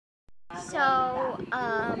So,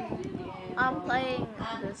 I'm playing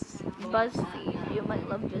this Buzzfeed. You might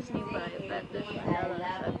love Disney, but I bet this one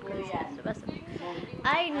because it's the best.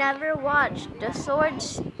 I never watched The Sword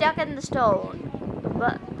Stuck in the Stone,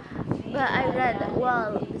 but I read,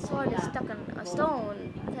 well, the sword is stuck in a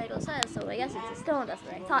stone, the title says, so I guess it's a stone, that's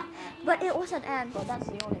what I thought. But it was an anvil, that's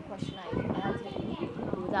the only question I had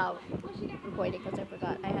to without recording because I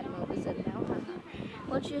forgot I had no visit now.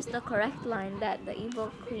 Which is the correct line that the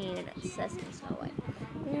evil queen says in Snow White.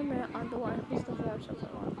 Mirror on the wall, who's the first of the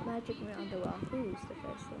wall? Magic mirror on the wall, who's the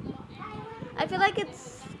first one? I feel like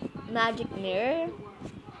it's magic mirror,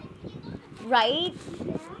 right?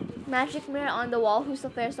 Magic mirror on the wall, who's the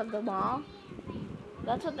fairest of them all?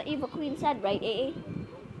 That's what the evil queen said, right, AA?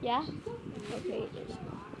 Yeah? Okay, it is.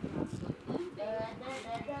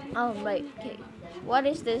 Oh, right, okay. What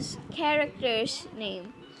is this character's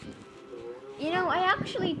name? You know, I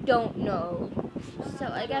actually don't know. So,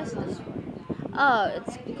 I guess this one. Oh,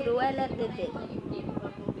 it's Cruella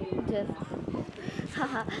de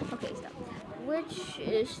Haha, okay, stop. Which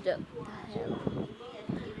is the hell?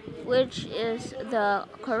 Which is the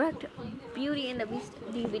correct Beauty and the Beast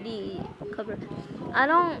DVD cover? I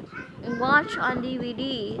don't watch on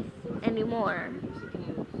DVD anymore,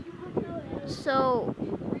 so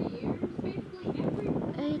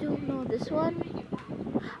I don't know this one.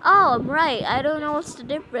 Oh, I'm right. I don't know what's the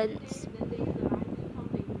difference,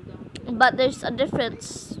 but there's a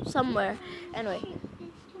difference somewhere. Anyway,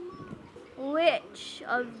 which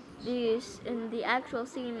of these in the actual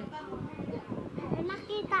scene?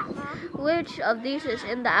 Which of these is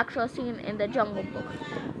in the actual scene in the Jungle Book?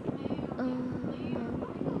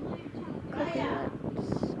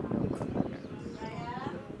 Coconuts.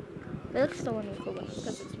 That's the one with coconuts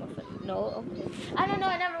because it's more fun. No, okay. I don't know.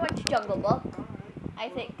 I never went to Jungle Book. I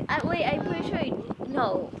think. Wait, I'm pretty sure.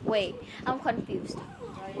 No, wait. I'm confused.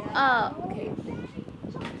 Okay.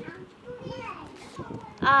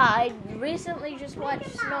 I recently just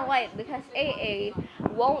watched Snow White because AA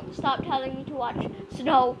won't stop telling me to watch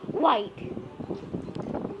Snow White.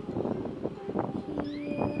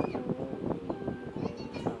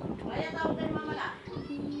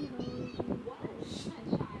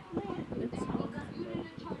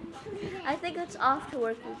 I think it's off to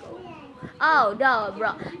work we go. Oh no,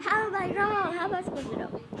 bro. How am I wrong? How am I supposed to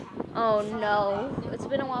know? Oh no. It's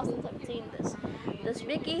been a while since I've seen this. Does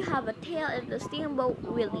Mickey have a tail in the Steamboat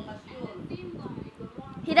Willie?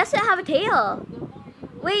 He doesn't have a tail.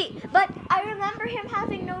 Wait, but I remember him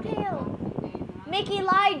having no tail. Mickey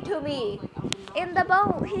lied to me. In the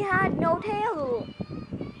boat, he had no tail.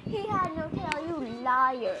 He had no tail, you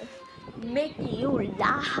liar. Mickey, you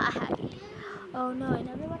lie. Oh no, I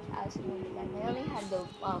never watched Alice in Wonderland. I only had the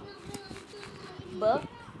book.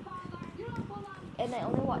 And I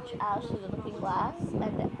only watched Alice Through the Looking Glass.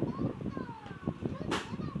 And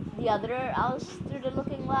the other Alice Through the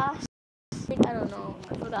Looking Glass. I don't know,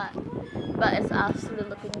 I forgot. But it's Alice Through the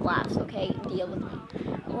Looking Glass, okay? Deal with me.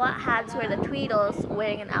 What hats were the Tweedles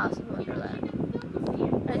wearing in Alice in Wonderland?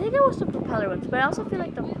 I think it was the propeller ones, but I also feel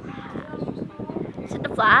like the flag. Is it the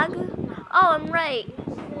flag? Oh, I'm right.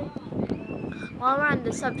 While we're on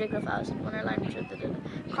the subject of Alice in Wonderland,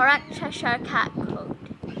 correct Cheshire Cat quote.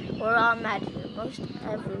 We're all mad here. Most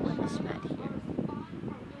everyone is mad here.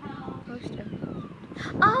 Most everyone.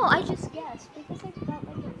 Oh, I just guessed because I got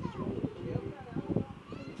like a.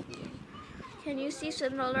 Can you see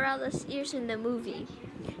Cinderella's ears in the movie?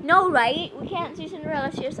 No, right? We can't see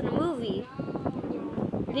Cinderella's ears in the movie.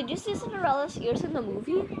 Did you see Cinderella's ears in the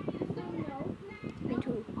movie? No. Me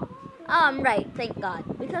too. I'm right, thank God.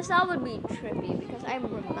 Because that would be trippy, because I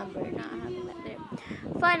remember not having that there.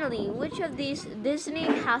 Finally, which of these Disney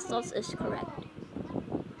castles is correct?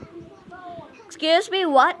 Excuse me,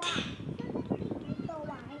 what?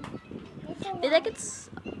 I feel like it's...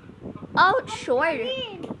 Oh, it's short.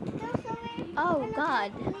 Oh,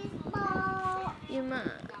 God.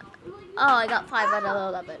 Oh, I got 5 out of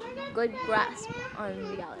 11. Good grasp on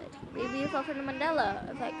reality. Maybe you fell from the Mandela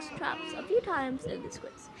effects traps a few times in this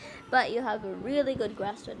quiz, but you have a really good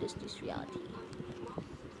grasp on Disney's reality.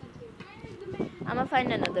 I'm gonna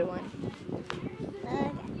find another one.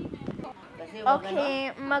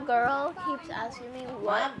 Okay, my girl keeps asking me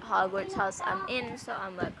what Hogwarts house I'm in, so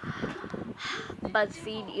I'm like,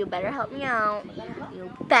 Buzzfeed, you better help me out.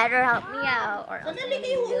 You better help me out, or else I'm gonna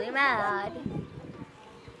be really mad.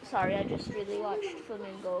 Sorry, I just really watched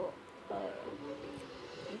Flamingo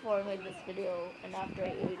before I made this video, and after I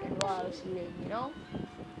ate and while I was eating, you know?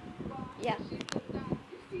 Yeah.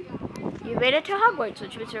 You made it to Hogwarts,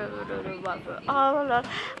 which material?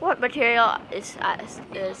 What material is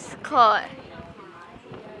called?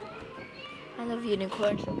 I love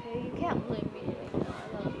unicorns, okay? You can't blame me right now. I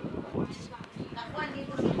love unicorns.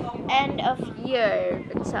 End of year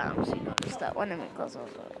exams. You notice that one of my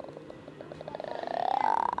cousins.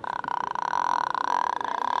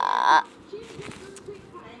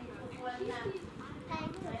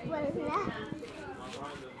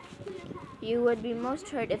 You would be most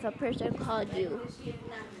hurt if a person called you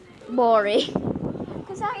boring.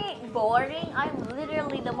 Because I ain't boring. I'm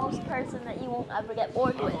literally the most person that you won't ever get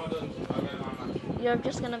bored with. You're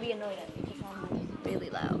just gonna be annoyed at me because I'm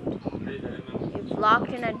really loud. You've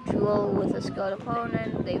locked in a duel with a skilled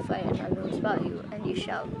opponent, they fight and everyone spot you, and you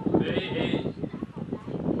shout.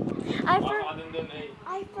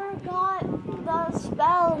 I forgot the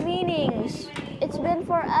spell meanings. It's been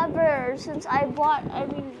forever since I read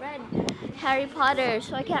Harry Potter,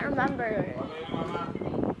 so I can't remember.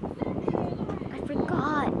 I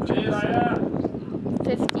forgot.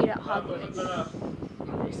 50 at Hogwarts.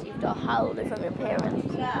 Received a holiday from your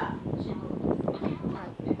parents.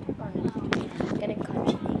 Getting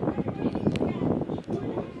caught.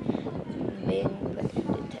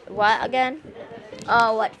 What again?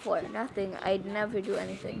 Oh, what for? Nothing. I'd never do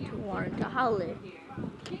anything to warrant a howler.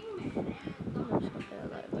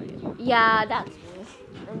 Yeah, that's me.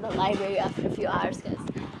 In the library after a few hours, guys. I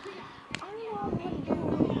don't know what to do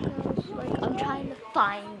because, I'm trying to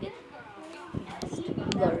find it.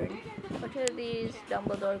 Learn. What are these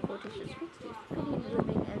Dumbledore quotations speaks to? Pretty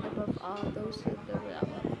living and above all those who go without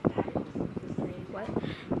love. What?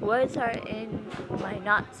 Words are, in my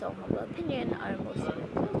not so humble opinion, are most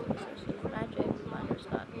sources of magic. Matters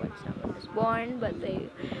not what someone is born, but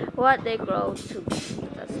what they grow to be.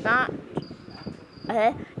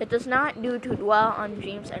 It does not do to dwell on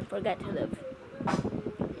dreams and forget to live.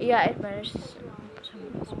 Yeah, it matters.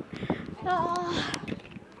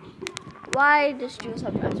 Why does Jules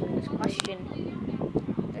have to answer this question?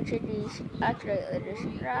 Actually, it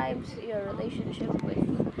describes your relationship with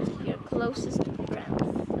your closest friends.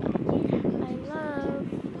 I love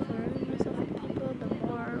surrounding myself with people, the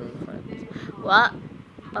more friends. What?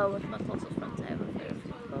 Oh, with my closest friends, I have a fear of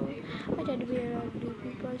people. I tend to be around new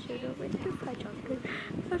people, so I don't like to fight on because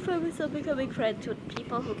I find myself becoming friends with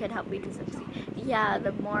people who can help me to succeed. Yeah,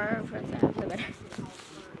 the more friends I have, the better.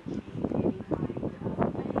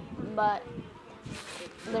 But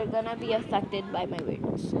they're gonna be affected by my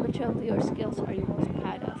weirdness. Which of your skills are you most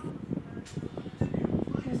proud of?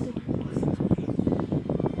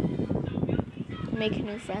 Make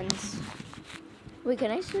new friends. Wait,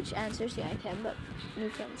 can I switch answers? Yeah, I can, but new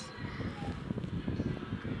friends.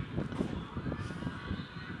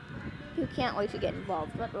 You can't wait to get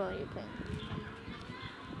involved. What role are you playing?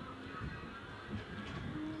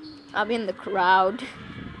 I'll be in the crowd.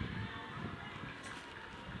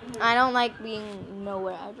 I don't like being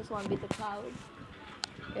nowhere. I just want to be the crowd.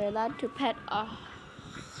 You're allowed to pet a...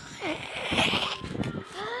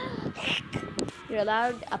 You're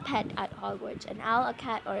allowed a pet at Hogwarts. An owl, a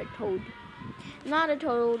cat, or a toad. Not a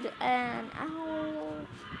toad, an owl.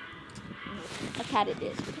 A cat it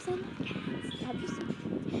is. Because I like cats. Have you seen?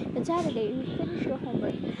 It's Saturday. You finish your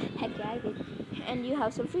homework. Heck yeah, I did. And you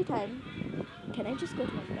have some free time. Can I just go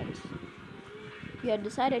to my friends? You had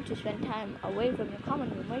decided to spend time away from your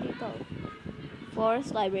common room. Where do you go?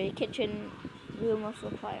 Forest, library, kitchen, room of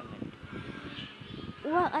requirement.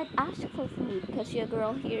 Well, I'd ask for food because your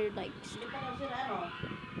girl here likes.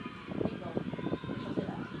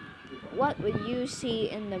 What would you see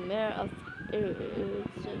in the mirror of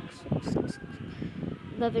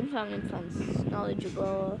loving family and friends?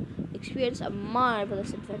 Knowledgeable, experience a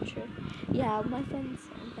marvelous adventure. Yeah, my friends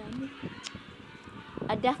and family.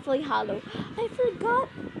 Deathly Hollow. I forgot.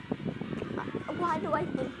 Why do I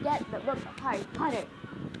forget the book of Harry Potter?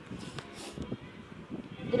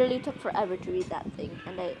 Literally took forever to read that thing,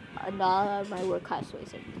 and all of my work has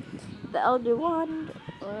wasted. The Elder Wand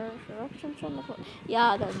or Corruption from the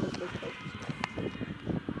yeah, that was the book.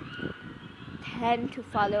 Tend to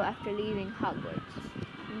follow after leaving Hogwarts.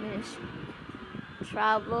 Ministry.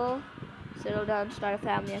 Travel, settle down, start a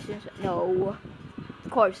family as soon as no,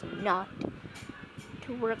 of course not.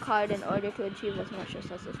 To work hard in order to achieve as much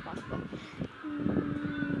success as possible.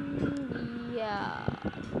 Yeah.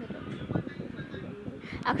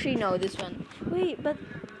 Actually, no, this one. Wait, but,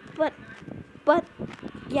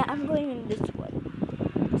 yeah, I'm going in this one.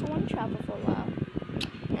 So I want to travel for a while.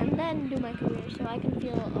 And then do my career so I can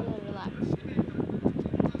feel a little relaxed.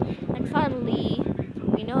 And finally,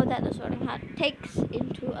 we know that the Sorting Hat takes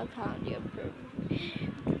into account your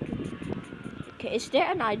okay, is there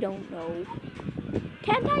an I don't know?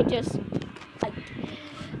 Can't I just, like,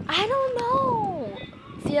 I don't know,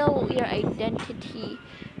 feel your identity?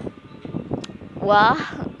 Well,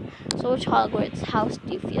 So which Hogwarts house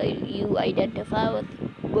do you feel you identify with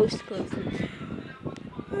most closely?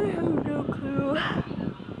 I have no clue.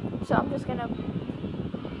 So I'm just gonna...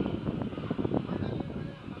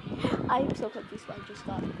 I'm so confused what I just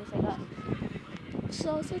got because I got...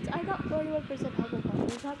 So since I got 41% Hufflepuff,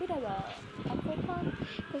 does that mean I'm a Hufflepuff?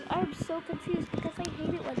 Because I'm so confused because I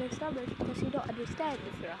hate it when there's numbers because you don't understand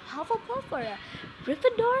if you're a Hufflepuff or a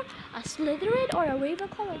Gryffindor, a Slytherin, or a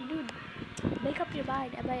Ravenclaw. Dude, make up your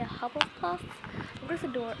mind. Am I a Hufflepuff, a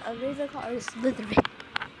Gryffindor, a Ravenclaw, or a Slytherin?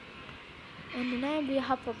 And then I'd be a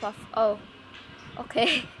Hufflepuff. Oh,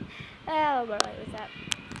 okay. I'm alright with that.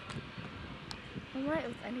 I'm alright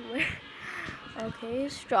with anywhere. Okay,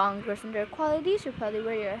 strong Gryffindor qualities. You probably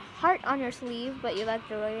wear your heart on your sleeve, but you like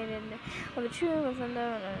the right end of a true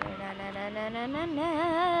Gryffindor.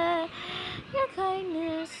 Your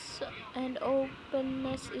kindness and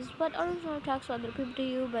openness is what originally attracts other people to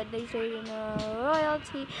you, but they say in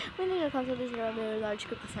royalty. When it comes to this a very large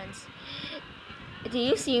group of friends. Do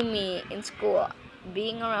you see me in school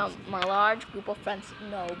being around my large group of friends?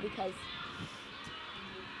 No, because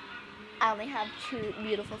I only have 2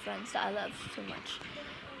 beautiful friends that I love so much.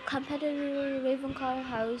 Competitor Ravenclaw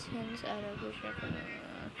house hens out of which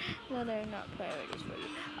no, they're not priorities for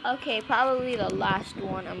you. Okay, probably the last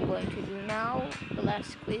one I'm going to do now. The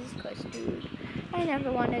last quiz, because dude, I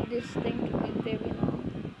never wanted this thing to be very long.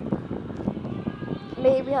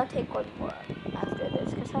 Maybe I'll take one more after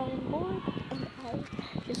this because I'm bored and I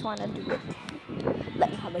just want to do it.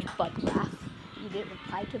 Let me have a fun laugh. You didn't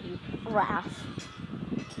reply to me. Laugh.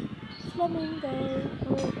 Flamingo.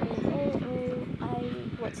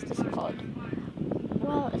 What's this called?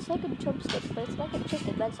 Well, it's like a drumstick, but it's like a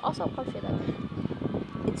chicken, but it's also partially like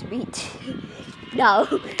it's meat. No,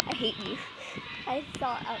 I hate you. I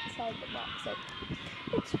thought outside the box, like,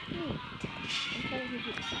 it's meat. I'm trying to give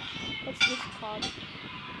you the sound. What's this called?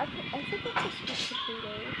 I think it's a sweet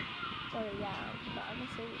potato. Or yeah, but I'm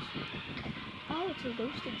gonna say it's sweet. Oh, it's a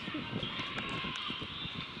roasted sweet potato.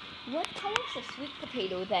 What color is a sweet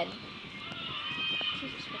potato then?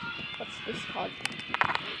 Jesus Christ. What's this called?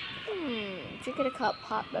 Drinking a cup,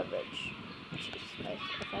 hot beverage. Jesus Christ.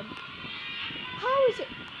 How is it?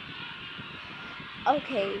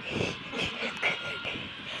 Okay.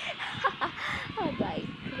 Alright.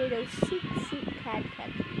 Potato soup, can.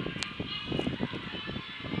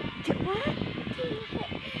 What?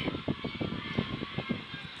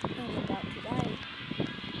 I'm about to die.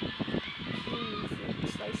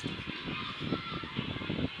 Sliced.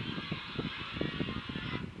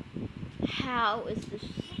 How is this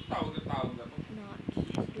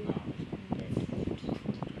not doing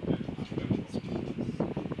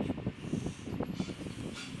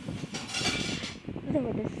There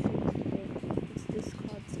it is. It's this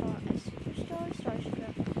called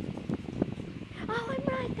Starstruck. Oh, I'm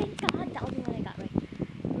right, thank God. The only one I got right.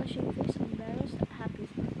 Blushing face, embarrassed, happy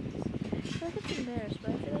smiles. I feel like it's embarrassed, but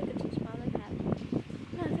I feel like it's a smile like happy.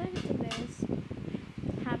 No, I feel like it's embarrassed,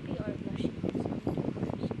 happy, or blushing.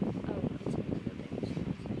 Oh, it's another thing.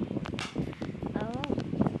 Oh,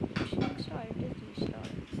 shooting star, Disney star.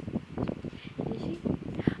 Lizzy?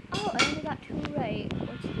 Oh, I only got 2 right.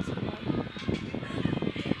 What's this called?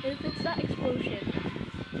 If it's not explosion,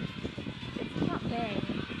 it's not bang.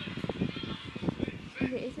 If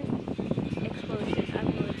it isn't explosion, I'm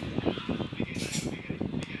going to die.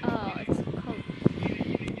 Oh, it's called...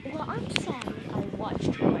 Well, I'm sorry I watch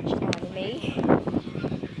too much anime.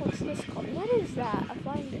 What's this called? What is that? A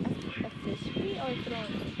frisbee or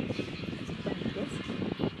throwing? It's like this.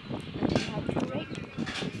 And you have 2 right.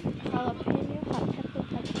 Jalapeno, hot pepper,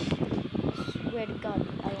 pepper. I swear to God,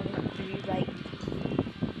 I only have 3 right.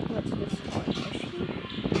 What's this called? A sheep?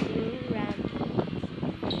 Blue ram.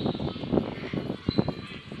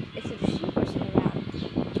 Is it a sheep or is it a ram?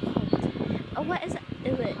 Oh, what is it?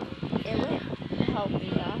 It would help me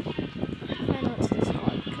out. I know what's this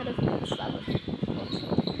called. Kind of flower.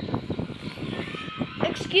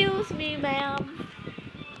 Excuse me, ma'am.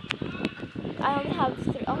 I only have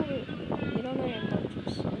 3. Oh, wait. You don't know your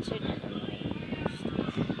emojis. What's your name?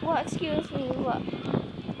 Well, excuse me. What?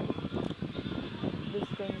 This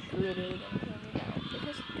thing's literally gonna kill me now.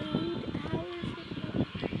 Because, dude, how is it not?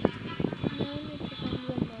 No need to find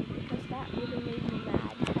one more because that really made me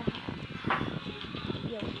mad.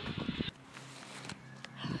 Yo.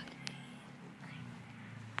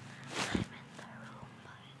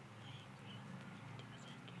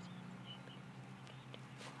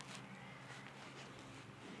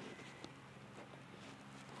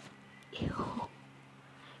 Ew.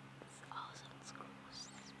 This all sounds gross.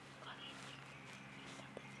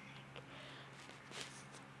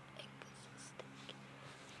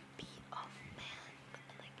 Be oh man,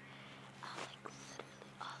 like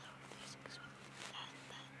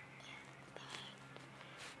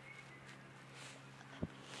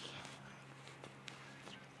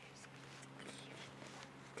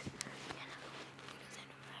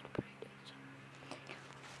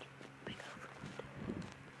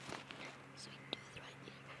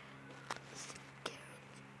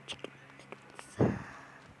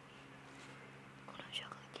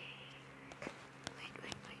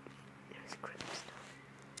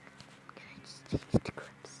iced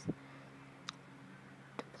crepes.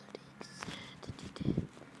 Deviled eggs.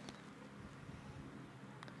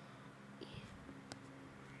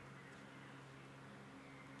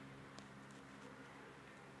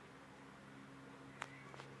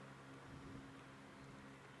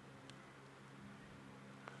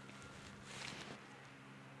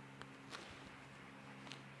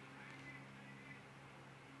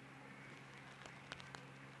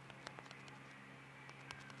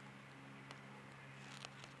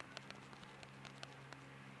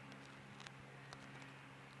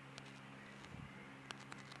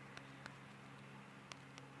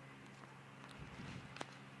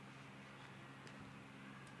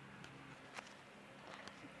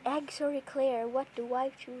 Eggs or eclair? What do I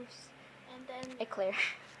choose? And then Eclair.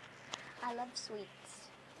 I love sweets.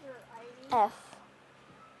 your ID. F.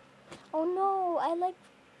 Oh no,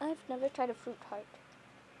 I've never tried a fruit tart.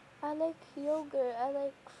 I like yogurt, I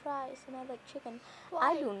like fries, and I like chicken.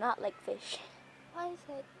 Why? I do not like fish. Why is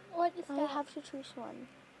it? What is I that? have to choose one.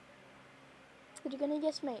 You're gonna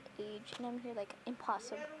guess my age, and I'm here like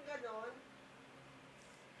impossible.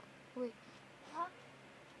 Wait.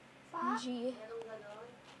 G.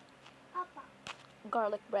 Papa.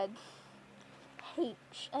 Garlic bread.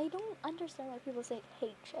 H. I don't understand why people say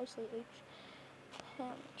H. I say H. Ham,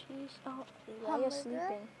 cheese. Oh, Raya's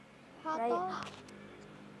sleeping. Hot Raya. dog.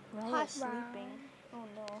 Raya's Hash sleeping. brown. Oh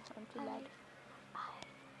no, I'm too loud.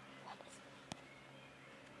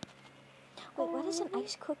 Wait, what is an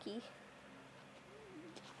ice cookie?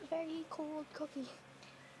 Very cold cookie.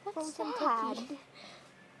 That's Frozen sad. cookie.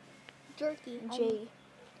 Jerky. J.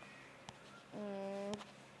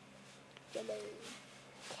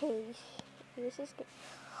 K. This is good.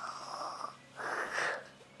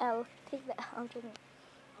 L. Take that out of me.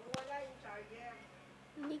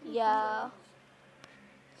 Yeah.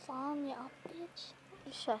 Song ya bitch.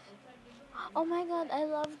 Chef. Oh my god, I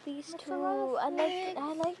love these That's a two. lot of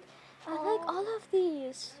I like all of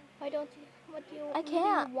these. Why don't you? What do you I really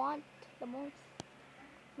can't. want the most?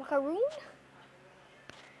 Macaroon?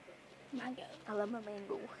 Mango. I love my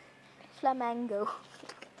mango. Flamingo.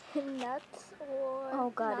 Nuts or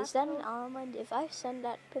Oh god, is that an nachos? almond? If I send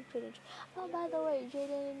that picture to... Oh, by the way,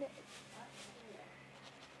 Jaden...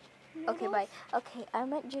 Okay, bye. Okay, I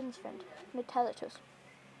met Jaden's friend. Nutella toast.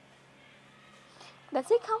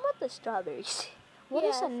 Does it come with the strawberries? What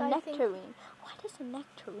is a Yes, I think- nectarine? What is a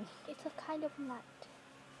nectarine? It's a kind of nut.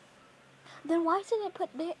 Then why didn't it put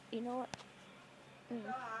there? You know what? You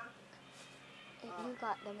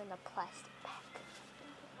got them in a plastic bag.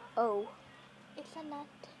 Oh. It's a nut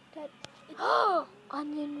that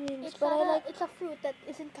Onion rings. it's But not I like... it's a fruit that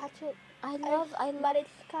isn't captured. But it's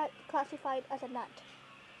classified as a nut.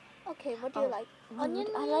 Okay, what do you like? Onion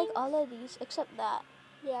I like rings? all of these except that.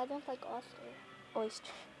 Yeah, I don't like oyster.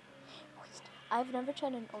 Oyster. I've never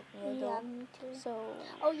tried an oatmeal Yeah, though. me too. So...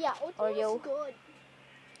 Oh yeah, oatmeal Oreo. is good.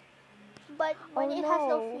 But when it has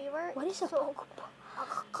no flavor, What is a so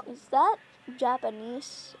Is that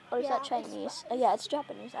Japanese or is Yeah, that Chinese? Yeah, it's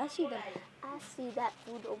Japanese. I see them. I see that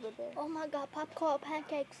food over there. oh my god, popcorn,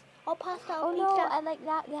 pancakes, or pasta, Oh pizza. no, I like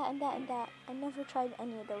that, and that. I never tried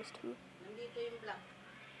any of those two.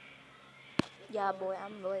 Yeah, boy,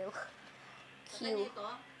 I'm loyal. Q.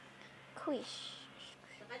 Quish.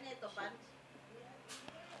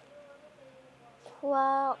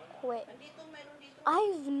 Wow, wait.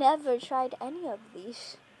 I've never tried any of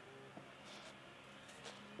these.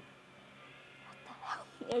 What the hell?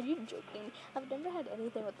 Are you joking? I've never had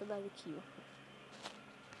anything with the letter Q.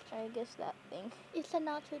 I guess that thing. It's a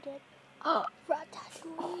nacho dip. Oh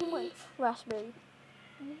Ratatouille. my, raspberry.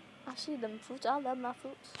 I see them fruits. I love my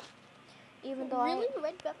fruits. Even though Really?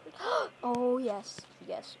 Red pepper. Oh yes,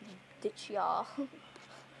 ditch y'all.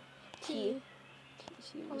 Tea.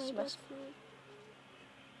 Oh my Smells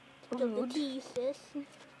god, the rude. tea, sis.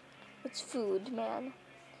 It's food, man.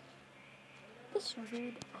 This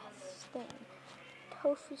rude ass thing.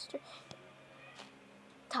 Tofu stir.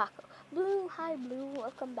 Taco. Blue, hi Blue.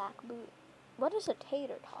 Welcome back, Blue. What is a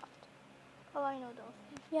tater tot? Oh, I know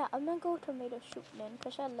those. Yeah, I'm gonna go tomato soup then,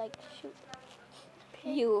 cause I like soup.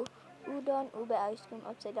 You. Udon, ube ice cream,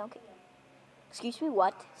 upside down cake. Excuse me,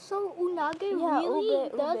 what? So unagi Yeah, really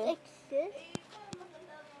ube. does exist?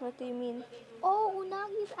 What do you mean? Oh,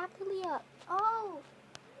 unagi is actually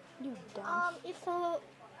You dumb. it's a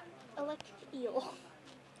electric eel.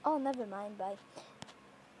 Oh, never mind. Bye.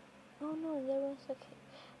 Oh no, there was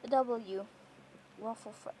a W.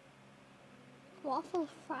 Waffle fry. Waffle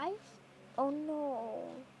fries? Oh no.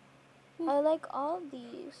 I like all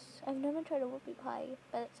these. I've never tried a whoopie pie,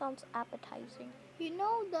 but it sounds appetizing. You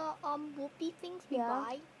know the whoopie things we Yeah.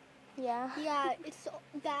 buy? Yeah. Yeah, it's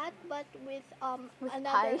that, but with With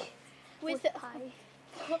another pie. with pie.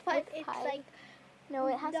 but With it's pie. like No,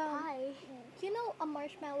 it has the pie. you know a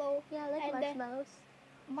marshmallow. Yeah, I like and then marshmallows.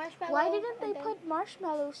 marshmallow. Why didn't they and then, put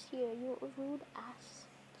marshmallows here? You rude ass.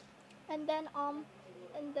 and then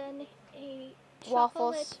and then a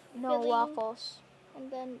chocolate Waffles. No filling, waffles.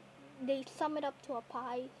 and then they sum it up to a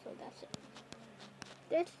pie. So that's it.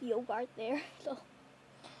 There's yogurt there. So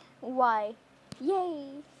Why?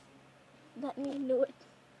 Yay! Let I me. knew it.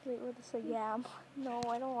 Wait, what is a yam? No,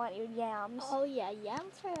 I don't want your yams. Oh yeah,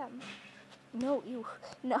 yams are No, you.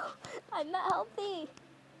 No, I'm not healthy.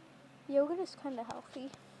 Yogurt is kind of healthy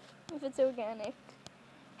if it's organic.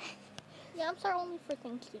 yams are only for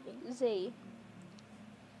Thanksgiving. Z.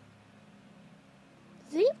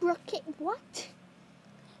 Zebra cake. What?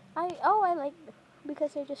 I like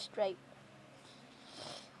because they're just striped.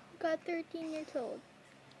 Got 13 years old.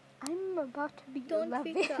 I'm about to be Don't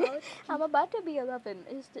 11. freak out. I'm about to be 11.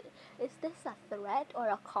 Is this a threat or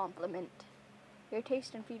a compliment? Your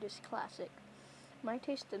taste in food is classic. My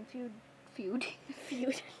taste in food. Food.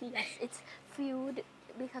 Yes, it's food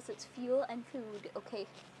because it's fuel and food. Okay.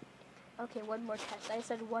 Okay, one more test. I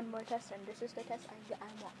said one more test, and this is the test. I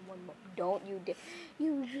want one more. Don't you dare.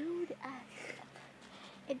 You rude ass.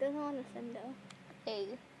 It doesn't want to send though. Hey.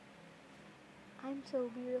 I'm so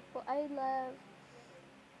beautiful. I love.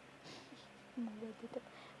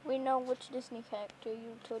 We know which Disney character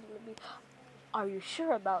you totally be. Are you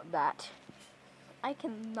sure about that? I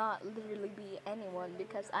cannot literally be anyone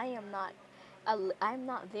because I am not. I'm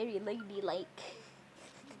not very ladylike.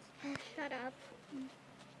 Oh, shut up.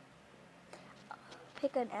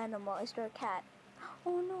 Pick an animal. Is there a cat?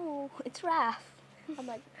 Oh no, it's Raph. I'm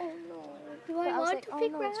like, oh no. Do But I was want like, to oh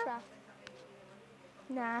pick no, it's Raph? Raph.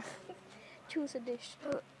 Nah. Choose a dish.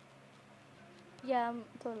 Yeah, I'm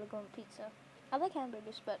totally going pizza. I like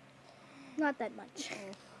hamburgers, but Not that much.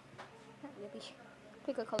 not really.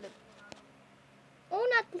 Pick a color. Oh,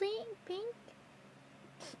 not pink.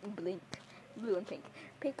 Blink. Blue and pink.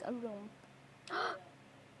 Pick a room.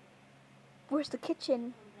 Where's the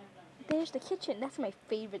kitchen? There's the kitchen. That's my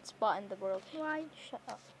favorite spot in the world. Why? Shut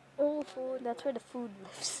up. Oh, food. That's where the food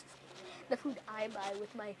lives. The food I buy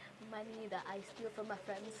with my money that I steal from my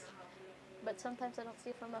friends. But sometimes I don't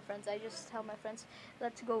steal from my friends. I just tell my friends,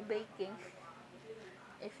 let's go baking.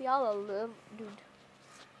 If y'all are dude,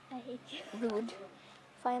 I hate you. rude.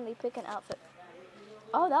 Finally, pick an outfit.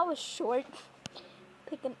 Oh, that was short.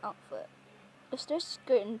 Pick an outfit. Is there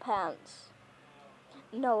skirt and pants?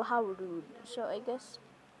 No, how rude. So I guess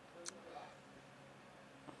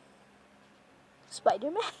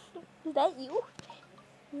Spider-Man? Is that you?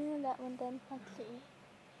 Yeah, that one then. Let's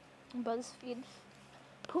see. Buzzfeed.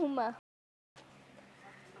 Puma.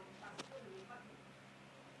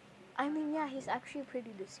 I mean, yeah, he's actually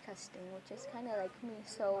pretty disgusting, which is kind of like me,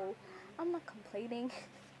 so I'm not complaining.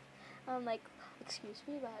 I'm like, excuse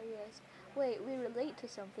me, but I realized, wait, we relate to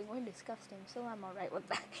something, we're disgusting, so I'm alright with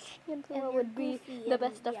that. And so And would you're be goofy the and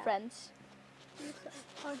best of yeah. friends. These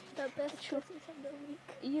are the best True. choices of the week.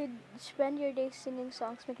 You'd spend your day singing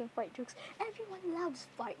songs, making fart jokes. Everyone loves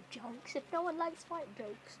fart jokes. If no one likes fart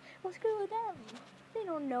jokes, well, screw them. They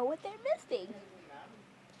don't know what they're missing.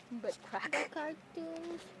 But The crack.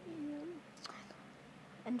 cartoons.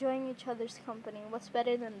 Enjoying each other's company. What's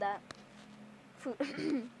better than that? Food.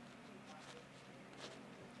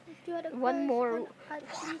 If you had a One crush more. on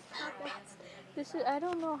please stop it. This is. I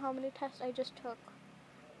don't know how many tests I just took.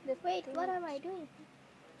 Wait, what am I doing?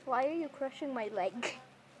 Why are you crushing my leg?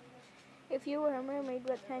 If you were a mermaid,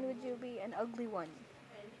 what kind would you be? An ugly one.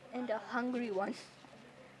 And a hungry one.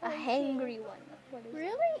 A Okay. hangry one. What is it?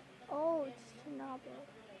 Really? Oh, it's Chernobyl.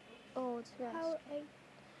 Oh, it's yes. How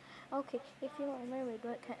Okay, if you were a mermaid,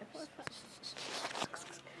 what kind of...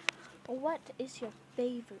 What is your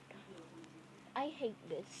favorite? I hate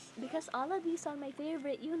this. Because all of these are my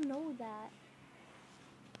favorite. You know that.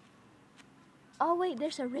 Oh, wait,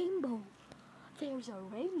 there's a rainbow. There's a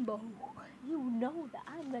rainbow. You know that.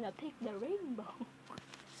 I'm gonna pick the rainbow.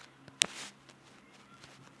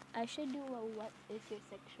 I should do a what is your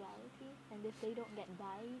sexuality? And if they don't get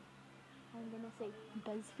by, I'm gonna say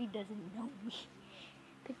Buzzfeed doesn't know me.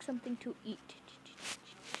 Pick something to eat.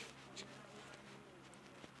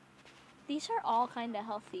 These are all kind of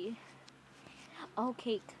healthy. Oh,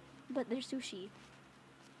 cake. But there's sushi.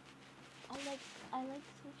 I like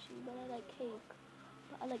sushi, but I like cake.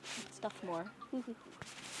 But I like sweet stuff more.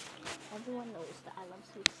 Everyone knows that I love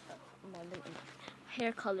sweet stuff more than anything.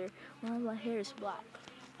 Hair color. Well, my hair is black.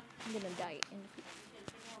 I'm gonna dye it in the future.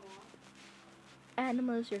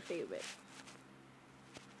 Animal is your favorite.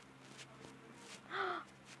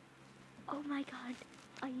 Oh my god.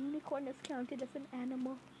 A unicorn is counted as an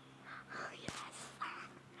animal. Yes.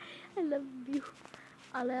 I love you.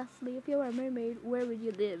 Honestly, if you were a mermaid, where would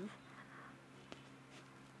you live?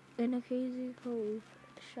 In a crazy cove.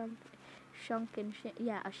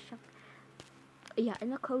 Yeah, a shunk. Yeah,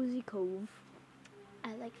 in a cozy cove.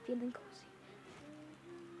 I like feeling cozy.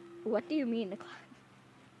 What do you mean?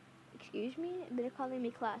 Excuse me? They're calling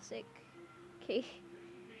me classic. Okay.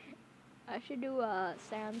 I should do a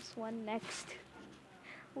Sans one next.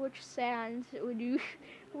 Which Sans would you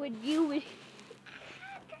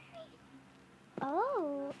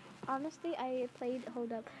Oh, honestly, I played.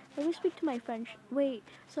 Hold up. Let me speak to my French. Wait.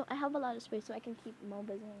 So I have a lot of space, so I can keep MOBAs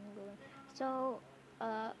and going. So,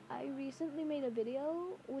 I recently made a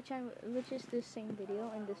video, which is this same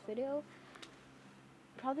video. In this video,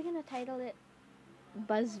 probably gonna title it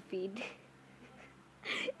Buzzfeed,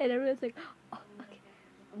 and everyone's like, "Oh, okay."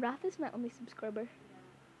 Wrath is my only subscriber.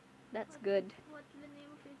 That's good. What's the name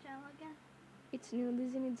of your channel again? It's new.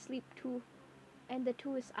 Lizzy needs sleep too, and the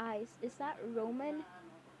two is eyes. Is that Roman?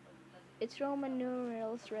 It's Roman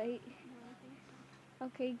numerals, right?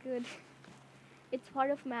 Okay, good. It's part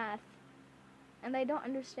of math. And I don't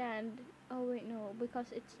understand. Oh, wait, no,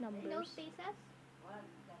 because it's numbers. No spaces?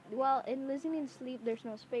 Well, in listening in sleep, there's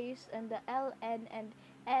no space, and the L, N, and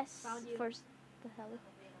S Found you. first. The hell?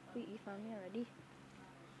 Wait, you found me already?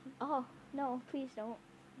 Oh, no, please don't.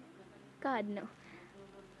 God, no.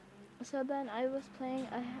 So then I was playing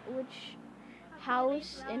which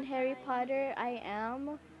house in Harry Potter I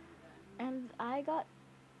am, and I got,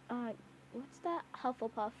 what's that?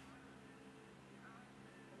 Hufflepuff.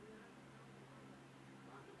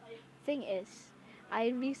 Thing is, I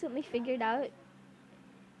recently figured out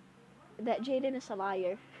that Jaden is a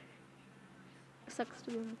liar. Sucks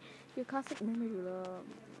to be your classic memory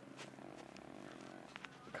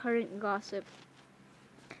current gossip.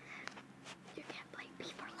 You can't blame me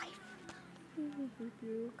for life.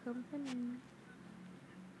 You company.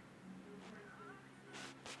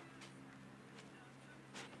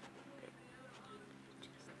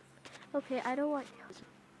 Okay, I don't want.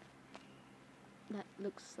 That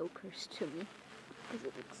looks so cursed to me. Because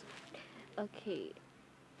it looks. Okay,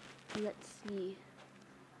 let's see.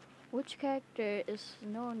 Which character is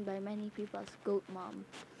known by many people as Goat Mom?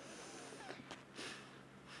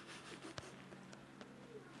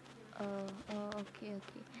 Okay.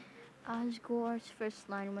 Asgore's first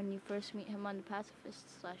line when you first meet him on the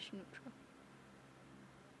pacifist/neutral.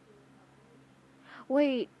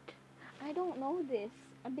 Wait, I don't know this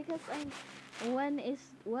because what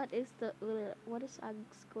is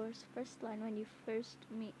Asgore's first line when you first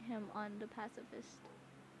meet him on the pacifist?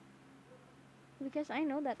 Because I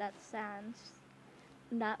know that's Sans.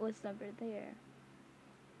 That was never there.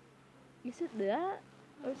 Is it that?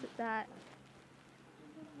 Or is it that?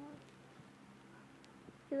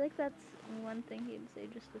 I feel like that's one thing he'd say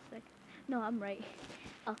just a second. No, I'm right.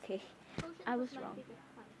 Okay. I was wrong.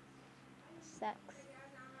 Sex.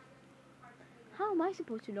 How am I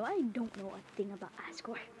supposed to know? I don't know a thing about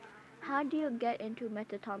Asgore. How do you get into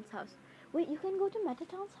Metaton's house? Wait, you can go to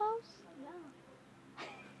Metaton's house? Yeah.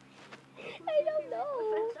 I don't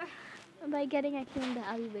know. By getting a key in the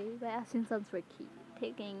alleyway, by asking sons for key,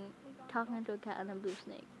 talking to a cat and a blue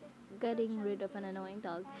snake, getting rid of an annoying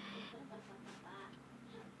dog.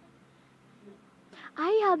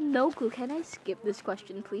 I have no clue. Can I skip this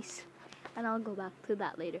question, please? And I'll go back to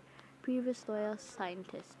that later. Previous loyal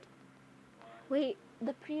scientist. Wait,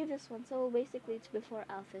 the previous one. So basically, it's before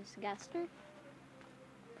Alphys. Gaster?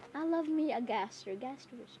 I love me a Gaster.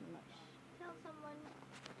 Gaster is nice. Tell someone.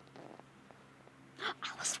 I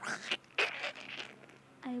was wrong.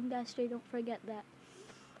 I am Gaster. Don't forget that.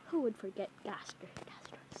 Who would forget Gaster?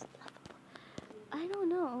 Gaster is lovable. I don't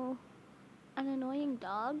know. An annoying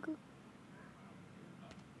dog?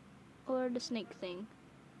 Or the snake thing?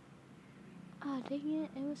 Ah, dang it.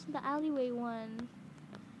 It was the alleyway one.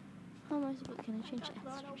 How am I supposed to... Can I change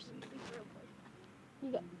answers?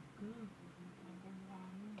 You got...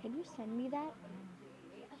 Can you send me that?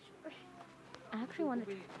 Yeah, sure. I actually want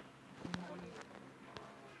to...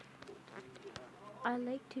 I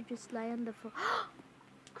like to just lie on the floor.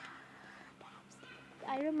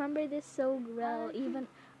 I remember this so well. Even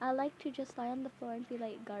I like to just lie on the floor and feel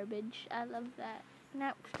like garbage. I love that.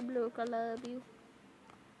 Next, Blue, I love you.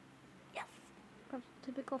 Yes.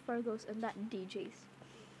 Typical fur ghost and that DJ's.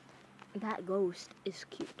 That ghost is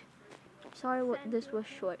cute. Sorry, this was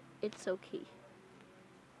short. It's okay.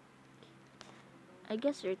 I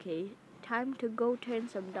guess you're okay. Time to go turn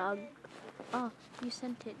some dog. Oh, you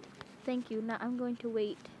sent it. Thank you. Now I'm going to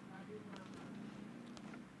wait.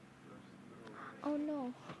 Oh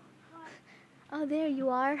no. Oh, there you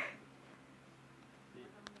are.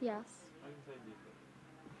 Yes.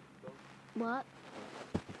 What?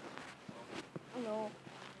 No.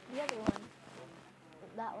 The other one.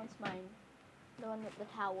 That one's mine. The one with the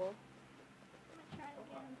towel. I'm gonna try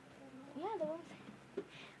again. Yeah, the one.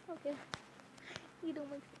 Okay. You don't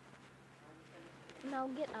make. Now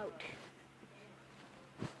get out.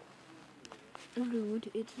 Rude.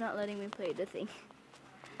 It's not letting me play the thing.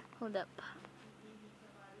 Hold up.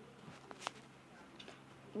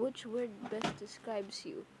 Which word best describes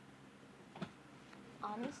you?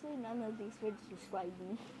 Honestly, none of these words describe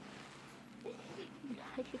me.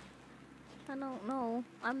 I don't know.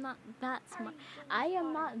 I'm not that smart. I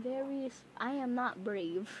am not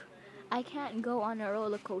brave. I can't go on a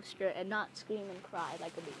roller coaster and not scream and cry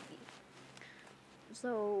like a baby.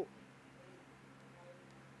 So,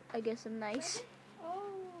 I guess I'm nice. Oh,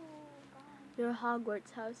 God. Your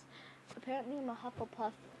Hogwarts house. Apparently, I'm a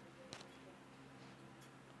Hufflepuff.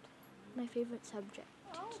 My favorite subject.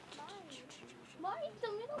 Oh, fine. Why is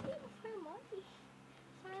the middle name of Hermione?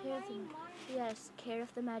 Care of the, Hermione. yes, care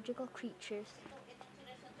of the magical creatures.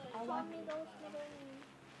 I want Show me those middle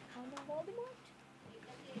names. Voldemort?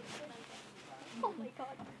 Oh my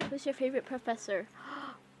God. Who's your favorite professor?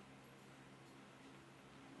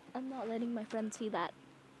 I'm not letting my friends see that.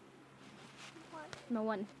 What? No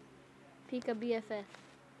one. Pika BFF.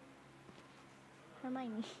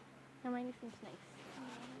 Hermione. Hermione seems nice.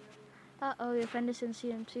 Uh-oh, your friend is in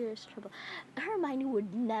serious trouble. Hermione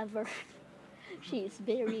would never. She's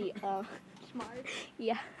very, Smart.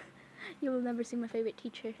 yeah. You will never see my favorite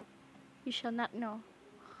teacher. You shall not know.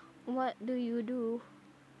 What do you do?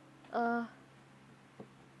 I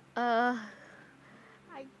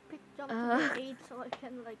picked jump to the aid so I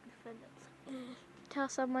can defend it. Tell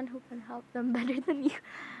someone who can help them better than you.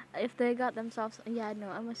 If they got themselves, yeah, no,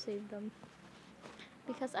 I must save them.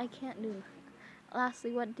 Because I can't do.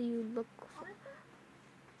 Lastly, what do you look for?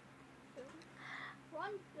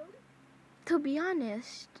 Run, Billy. To be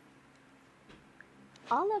honest,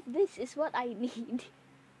 all of this is what I need.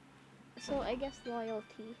 So I guess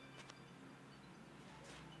loyalty.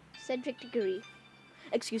 Cedric Diggory.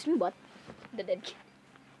 Excuse me, what? The dead kid.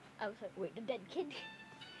 I was like, wait, the dead kid?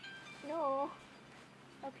 No.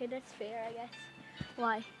 Okay, that's fair, I guess.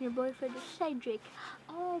 Why? Your boyfriend is Cedric.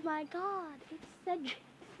 Oh my god, it's Cedric.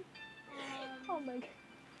 Oh my god.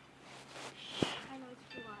 I know it's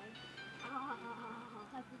July.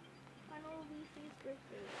 I know Lucy's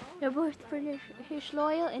birthday. Oh, Your boyfriend is he's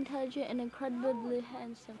loyal, intelligent, and incredibly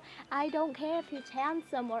handsome. I don't care if he's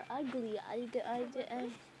handsome or ugly. I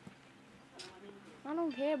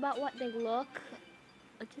don't care about what they look.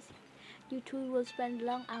 You two will spend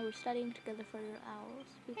long hours studying together for your hours.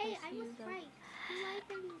 hey, I was right. You like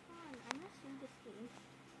really fun. I must see this game.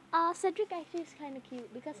 Cedric actually is kind of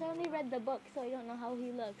cute because I only read the book, so I don't know how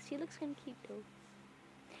he looks. He looks kind of cute though.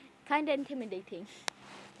 Kind of intimidating.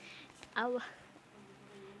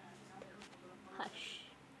 Hush.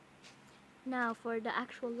 Now for the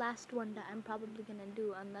actual last one that I'm probably gonna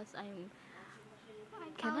do, unless I'm.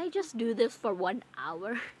 Can I just do this for 1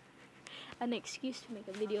 hour? An excuse to make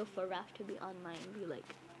a video for Raph to be online. Be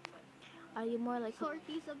like, are you more like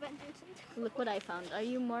Sorties Avengers. Look what I found. Are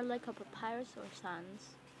you more like a papyrus or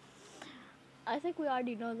sans? I think we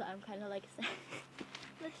already know that I'm kind of like sans.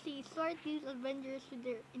 Let's see. Sort these Avengers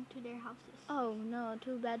into their houses. Oh no,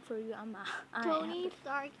 too bad for you. Tony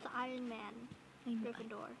Stark's Iron Man. I know.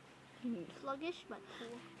 Gryffindor. Sluggish but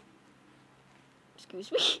cool.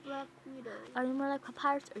 Excuse me. Black Widow. Are you more like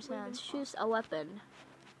papyrus or sans? Ravenclaw. Choose a weapon.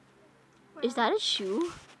 Well, Is that a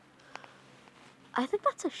shoe? I think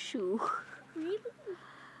that's a shoe. really?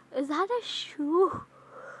 Is that a shoe?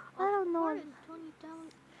 I don't know.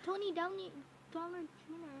 Tony Downey Jr.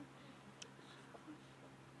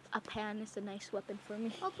 A pan is a nice weapon for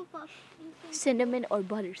me. Hufflepuff. Cinnamon or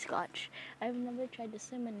butterscotch? I've never tried the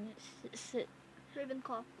cinnamon.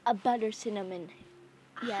 Ravenclaw. A butter cinnamon.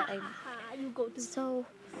 Yeah, you go to. So,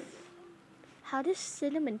 how does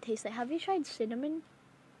cinnamon taste like? Have you tried cinnamon?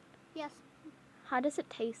 Yes. How does it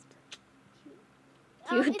taste?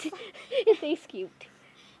 Cute. Cute. It tastes cute.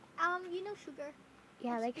 You know sugar.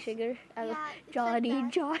 Yeah, like sugar. Yeah, it's Johnny, like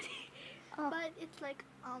that. Johnny. Oh. But it's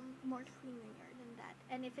more creamier than that.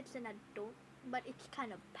 And if it's an adult, but it's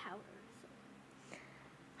kind of powder. So.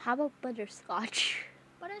 How about butterscotch?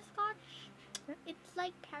 Butterscotch, it's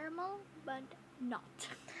like caramel, but not.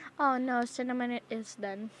 Oh no, cinnamon it is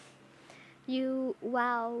then. You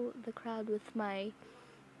wow the crowd with my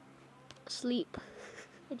sleep.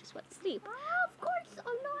 I just want sleep. Of course.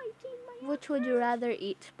 Oh no, I changed my Which would you rather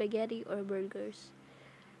eat, spaghetti or burgers?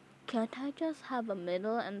 Can't I just have a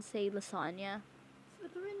middle and say lasagna?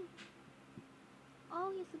 Slytherin.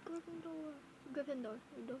 Oh, he's a Gryffindor. Gryffindor.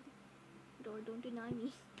 Don't deny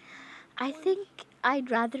me. I think I'd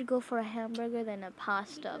rather go for a hamburger than a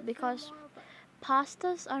pasta because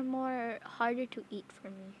pastas are more harder to eat for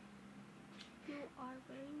me. You are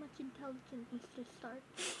very much intelligent, Mr. Stark.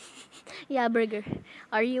 Yeah, burger.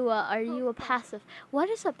 Are you a passive? What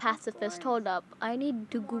is a pacifist? course. Hold up, I need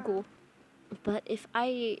to Google. But if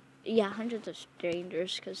hundreds of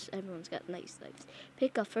strangers, because everyone's got nice lives.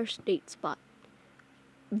 Pick a first date spot.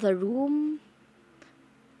 The room,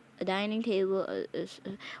 a dining table.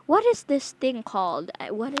 What is this thing called?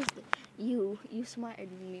 What is you smarter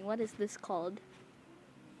than me? What is this called?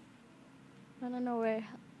 I don't know where.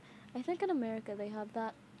 I think in America they have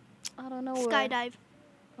that. I don't know where. Skydive.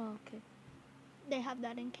 Oh, okay. They have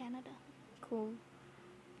that in Canada. Cool.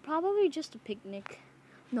 Probably just a picnic.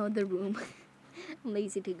 No, the room. I'm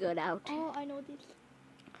lazy to go out. Oh, I know this.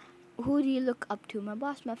 Who do you look up to? My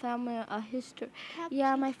boss, my family, a history.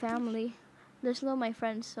 Yeah, my family. They're still my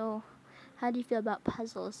friends, so how do you feel about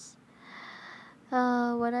puzzles?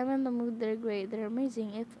 When I'm in the mood, they're great. They're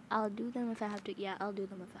amazing. If I'll do them if I have to. Yeah, I'll do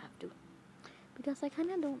them if I have to. Because I kind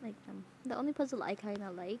of don't like them. The only puzzle I kind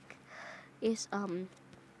of like is,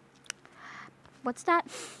 what's that?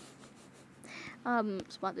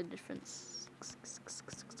 Spot the difference.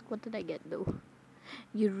 What did I get though?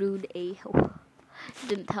 You rude a-hole.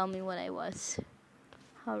 Didn't tell me what I was.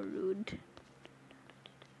 How rude.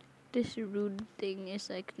 This rude thing is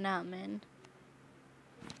like, nah, man.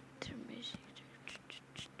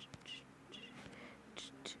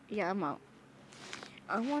 Yeah, I'm out.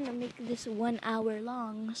 I want to make this 1 hour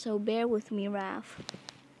long, so bear with me, Raph.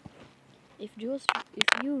 If you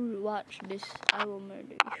watch this, I will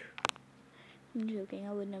murder you. I'm joking,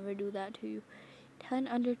 I would never do that to you. 10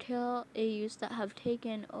 Undertale AUs that have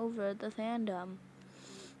taken over the fandom.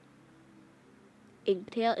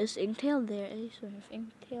 Inktail, is Inktail there? I swear, if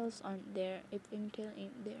Inktails aren't there, if Inktail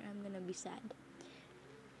ain't there, I'm gonna be sad.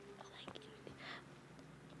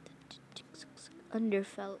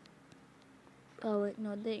 Underfelt. Oh wait,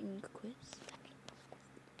 no, the ink quiz.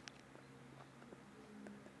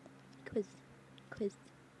 Quiz.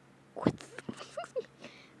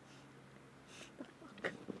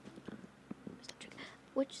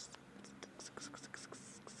 Which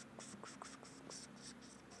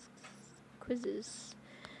quizzes?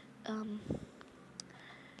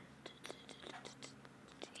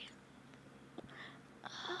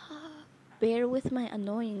 Bear with my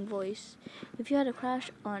annoying voice. If you had a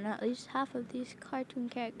crush on at least half of these cartoon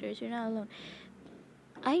characters, you're not alone.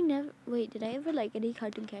 Did I ever like any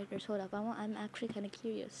cartoon characters? Hold up, I'm actually kind of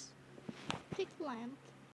curious. Pick lamp.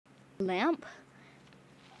 Lamp?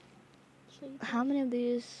 How many of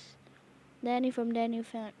these? Danny from Danny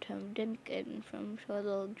Phantom, Dinkin from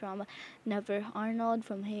Total Drama, Never, Arnold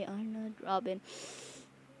from Hey Arnold, Robin.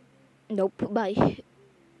 Nope, bye.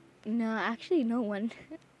 No, actually no one.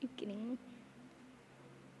 Are you kidding me?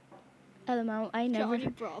 LMAO, I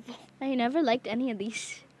never liked any of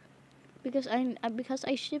these. Because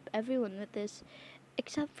I ship everyone with this.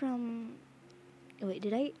 Except from... Wait,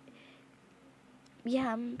 did I?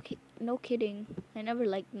 Yeah, no kidding. I never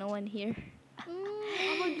liked no one here.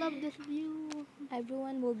 I would love this view.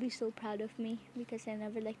 Everyone will be so proud of me because I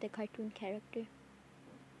never liked a cartoon character.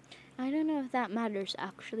 I don't know if that matters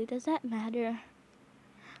actually. Does that matter?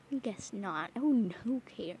 I guess not. Oh, no, who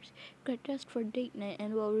cares? Get dressed for date night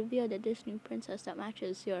and we'll reveal the Disney princess that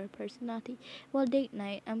matches your personality. Well, date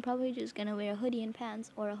night, I'm probably just gonna wear a hoodie and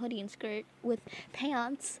pants or a hoodie and skirt with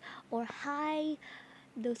pants or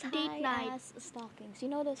those high-ass stockings. You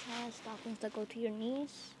know those high-ass stockings that go to your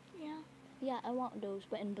knees? Yeah. Yeah, I want those,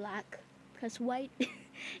 but in black. Because white,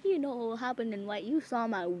 you know what will happen in white. You saw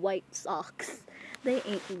my white socks. They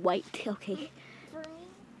ain't white, okay? For me,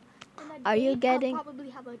 Are you getting... I'll probably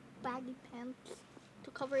have a baggy pants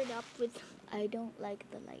to cover it up with. I don't like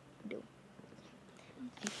the light blue.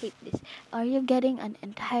 I hate this. Are you getting an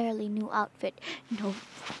entirely new outfit? No.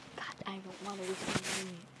 God, I don't want to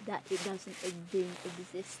listen that it doesn't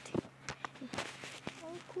exist.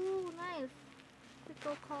 Oh, cool, nice.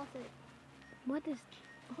 Pickle closet. What is...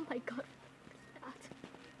 Oh my god.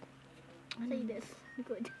 Say this.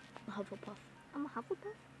 Good. Hufflepuff. I'm a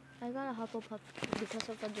Hufflepuff? I got a Hufflepuff because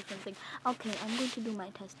of a different thing. Okay, I'm going to do my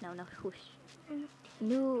test now. Now, whoosh.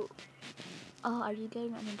 New... Oh, are you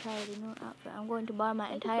getting an entirely new outfit? I'm going to borrow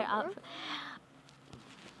my entire outfit.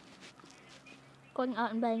 Going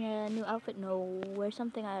out and buying a new outfit? No. Wear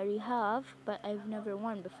something I already have, but I've never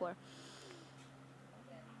worn before.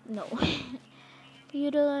 No.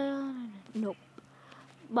 Nope.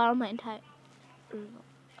 Borrow my entire...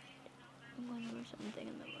 I'm going to wear something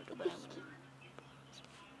in the motor, but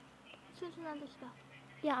Choose another stuff.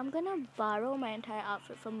 Yeah, I'm gonna borrow my entire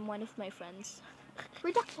outfit from one of my friends.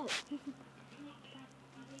 Reduction.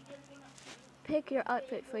 Pick your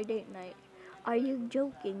outfit for date night. Are you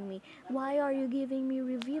joking me? Why are you giving me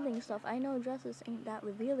revealing stuff? I know dresses ain't that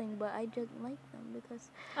revealing, but I just like them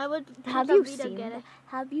because I would have teach you Avita seen get that? it.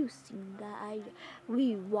 Have you seen that?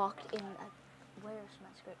 We walked in. Where's my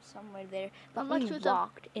skirt? Somewhere there. But I'm not we sure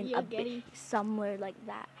walked in you a get it. somewhere like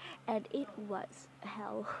that, and it was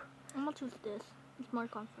hell. I'm gonna choose this. It's more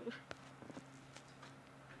comfortable.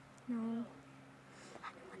 No.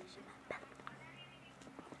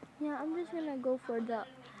 Yeah, I'm just gonna go for the.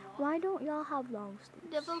 Why don't y'all have long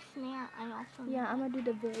sleeves? Devil Snare, I also know. Yeah, I'm gonna do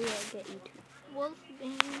the very get you too. Wolf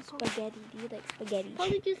Bane. Spaghetti. Do you like spaghetti?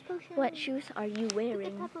 Polyjuice Potion. What shoes are you Pick a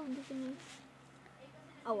wearing? type of Disney.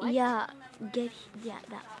 A what? Yeah,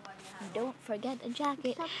 that. Don't forget the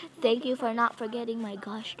jacket. Thank you for not forgetting my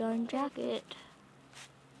gosh darn jacket.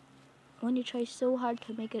 When you try so hard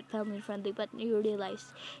to make it family friendly, but you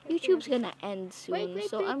realize YouTube's gonna end soon,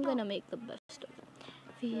 so I'm gonna make the best of it.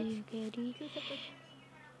 Spaghetti.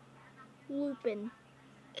 Lupin.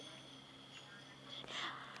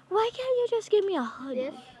 Why can't you just give me a hoodie?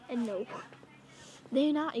 This and no.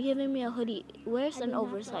 They're not giving me a hoodie. Where's I an do not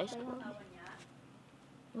oversized like one? biology.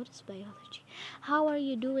 What is biology? How are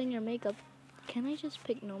you doing your makeup? Can I just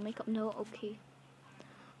pick no makeup? No, okay.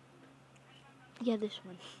 Yeah, this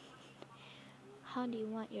one. How do you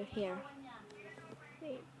want your hair?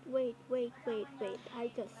 Wait. I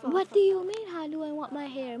just saw What do something. you mean? How do I want my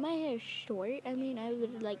hair? My hair is short. I mean, I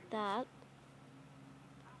would like that.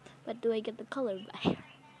 But do I get the color of my hair?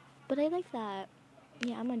 But I like that.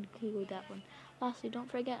 Yeah, I'm gonna Google that one. Lastly, don't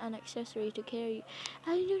forget an accessory to carry.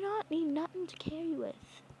 I do not need nothing to carry with.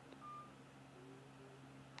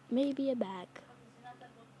 Maybe a bag.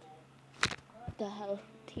 The hell,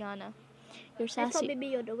 Tiana? You're I saw sassy. Baby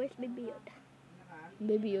Yoda. Where's Baby Yoda?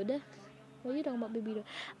 Baby Yoda? What are you talking about, Baby Yoda?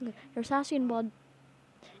 Okay, you're sassy and bald.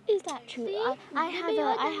 Is that true? See? I Baby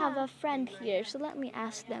have Yoda. a friend here, so let me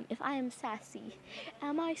ask them if I am sassy.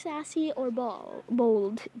 Am I sassy or bold?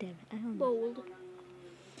 Damn it, I don't know. Bold.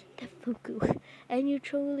 Tefuku. And you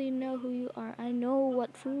truly know who you are. I know where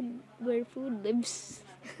food lives.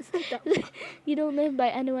 You don't live by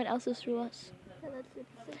anyone else's rules.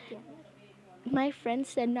 My friend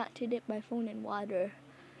said not to dip my phone in water,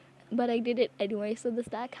 but I did it anyway, so does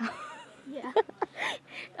that count? Yeah.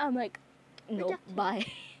 I'm like, nope, bye.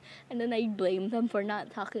 And then I blame them for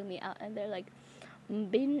not talking me out, and they're like,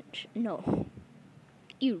 binge, no.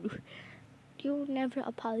 You'll never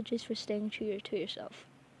apologize for staying true to yourself.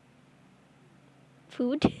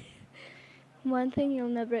 Food. One thing you'll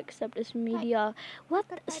never accept is media. What?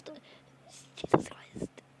 Jesus Christ.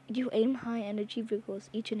 You aim high and achieve your goals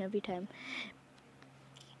each and every time.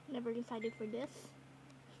 Never decided for this.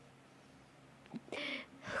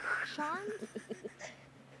 Charms?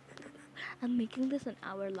 I'm making this an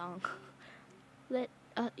hour long. Let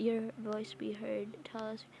your voice be heard. Tell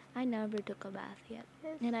us. I never took a bath yet.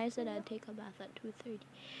 And I said I'd take a bath at 2:30.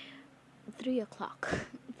 3 o'clock.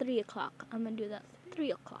 3 o'clock. I'm gonna do that.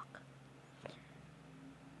 3 o'clock.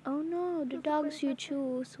 Oh no, the dogs you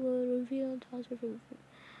choose will reveal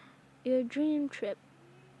your dream trip.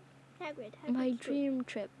 Hagrid. My dream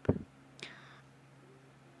trip.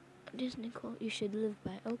 Disney quote you should live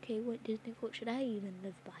by. Okay, what Disney quote should I even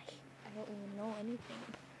live by? I don't even know anything.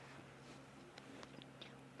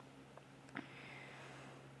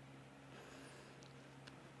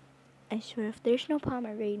 I swear, if there's no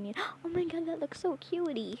Pomeranian. Oh my god, that looks so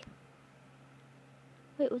cutie.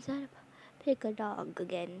 Wait, was that pick a dog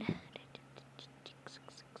again?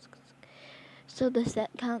 So does that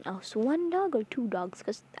count as one dog or two dogs?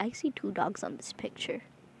 Because I see two dogs on this picture.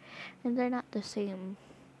 And they're not the same.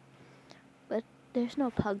 But there's no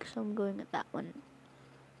pug, so I'm going with that one.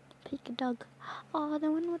 Pick a dog. Oh,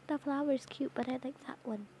 the one with the flower is cute, but I like that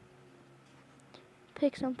one.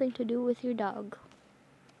 Pick something to do with your dog.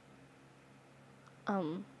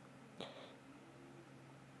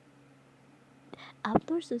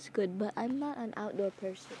 Outdoors is good, but I'm not an outdoor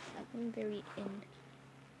person. I'm very in.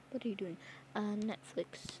 What are you doing?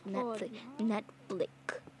 Netflix. Netflix.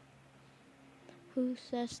 Who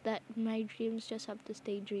says that my dreams just have to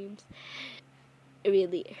stay dreams?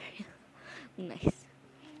 Really? Nice.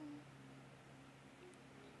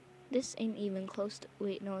 This ain't even close to.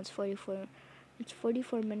 Wait, no, it's 44. It's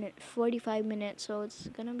 45 minutes, so it's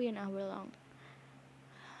gonna be an hour long.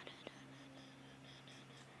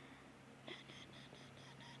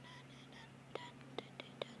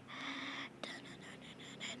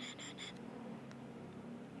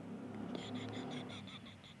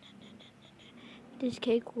 This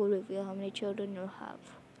cake will reveal how many children you'll have.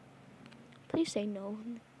 Please Please say no.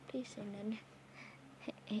 Please say none.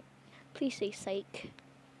 Please say psych.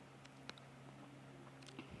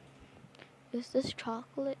 Is this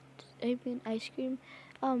chocolate? I mean ice cream.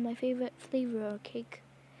 Oh, my favorite flavor of cake.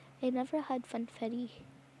 I never had funfetti.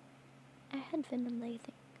 I had vanilla, I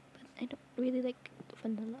think, but I don't really like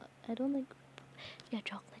vanilla. I don't like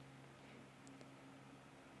chocolate.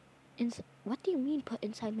 What do you mean put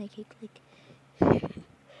inside my cake?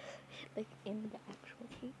 Like in the actual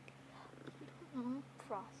cake?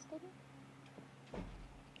 Frosting?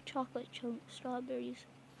 Chocolate chunk, strawberries.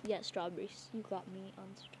 Yeah, strawberries. You got me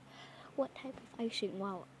on what type of icing?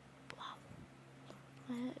 Wow.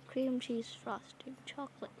 Cream cheese frosting,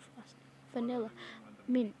 chocolate frosting, vanilla,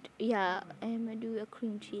 mint. Yeah, I'm gonna do a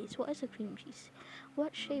cream cheese. What is a cream cheese?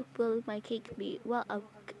 What shape will my cake be? Well,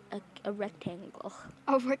 a rectangle.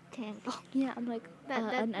 A rectangle. Yeah, I'm like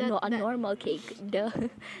a that. normal cake. Duh.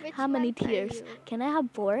 Which How many month are tiers? you? Can I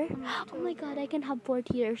have 4? I'm Oh my god, I can have 4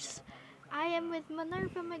 tiers. I am with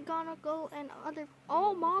Minerva McGonagall and other.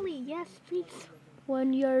 Oh, Molly, yes, please.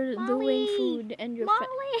 When you're doing Molly! food and you're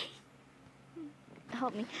Molly!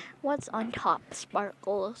 help me. What's on top?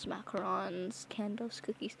 Sparkles, macarons, candles,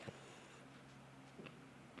 cookies.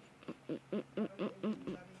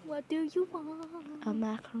 What do you want? A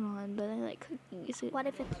macaron, but I like cookies. What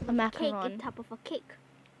if it's a macaron cake on top of a cake?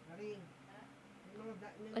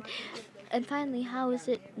 And finally, how is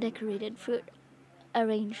it decorated? Fruit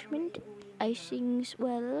arrangement, icings,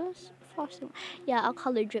 wells, frosting. Yeah, I'll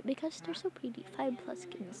color drip because they're so pretty. 5+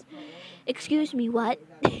 kids. Excuse me, what?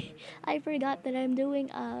 I forgot that I'm doing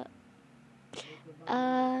how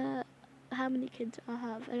many kids I'll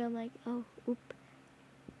have, and I'm like, oh, oop.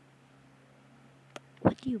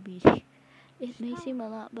 What do you mean? It may seem a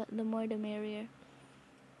lot, but the more the merrier.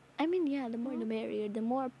 I mean, yeah, the more the merrier. The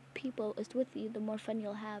more people is with you, the more fun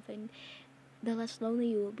you'll have, and the less lonely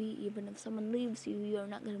you will be. Even if someone leaves you, you're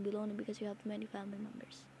not going to be lonely because you have many family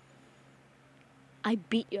members. I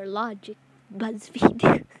beat your logic,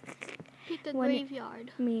 Buzzfeed. Pick a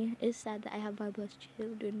graveyard. Me, it's sad that I have 5+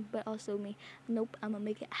 children, but also me. Nope, I'm going to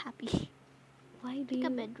make it happy. Why do Pick you... a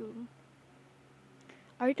bedroom.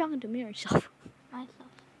 Are you talking to me or yourself?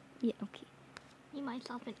 Myself. Yeah, okay. Me,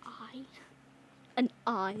 myself, and I. An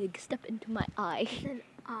eye. Step into my eye. It's an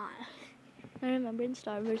I. I remember in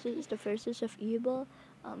Star versus the Versus of Evil,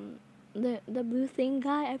 the blue thing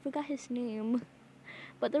guy, I forgot his name.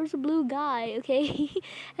 But there was a blue guy, okay?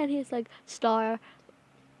 And he's like, Star,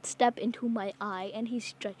 step into my eye. And he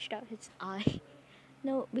stretched out his eye.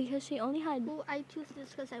 No, because he only had... Oh, I choose this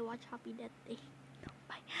because I watch Happy Death Day.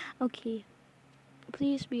 Okay.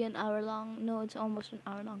 Please be an hour long. No, it's almost an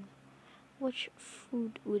hour long. Which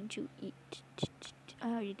food would you eat? I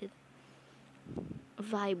already did.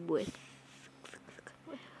 Vibe with.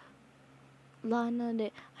 Lana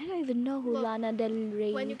Del... I don't even know who Lana Del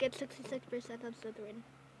Rey... When you get 66% of Slytherin.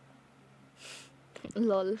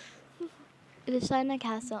 Lol. Design a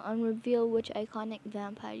castle and reveal which iconic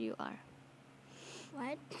vampire you are.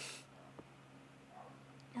 What?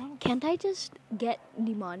 No. Can't I just get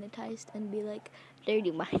demonetized and be like,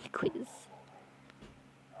 dirty mind quiz?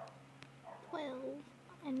 12.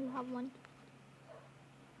 And you have 1.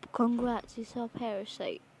 Congrats, you saw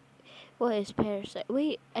Parasite. What is Parasite?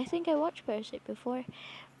 Wait, I think I watched Parasite before,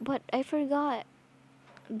 but I forgot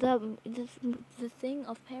the thing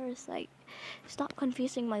of Parasite. Stop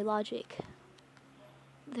confusing my logic.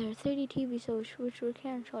 There are 30 TV shows which were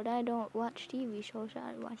cancelled. I don't watch TV shows.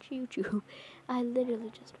 I watch YouTube. I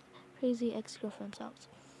literally just crazy ex-girlfriend songs.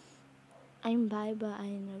 I'm bi, but I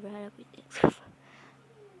never had a crazy ex-girlfriend.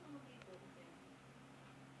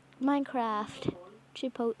 Minecraft.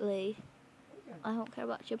 Chipotle. I don't care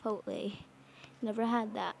about Chipotle. Never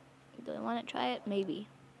had that. Do I want to try it? Maybe.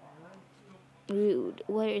 Rude.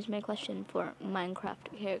 Where is my question for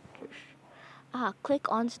Minecraft characters? Click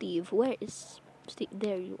on Steve. Where is Steve?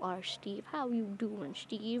 There you are, Steve. How you doing,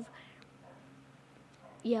 Steve?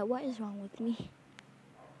 Yeah, what is wrong with me?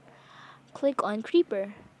 Click on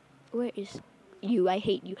Creeper. Where is you? I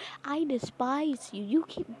hate you. I despise you. You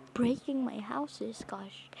keep breaking my houses.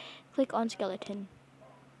 Gosh. Click on Skeleton.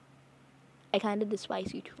 I kind of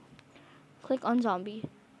despise you too. Click on Zombie.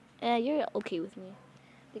 You're okay with me.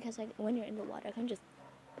 Because when you're in the water, I can just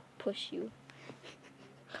push you.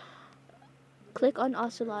 Click on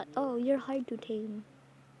Ocelot. Oh, you're hard to tame.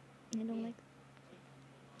 I don't like...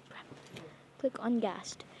 Click on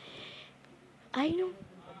Ghast. I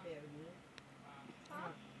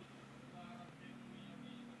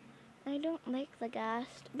don't like the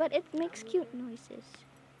Ghast, but it makes cute noises.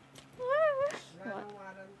 What?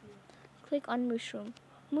 Click on Mushroom.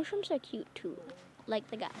 Mushrooms are cute too, like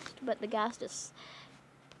the Ghast, but the Ghast is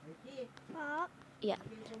Yeah,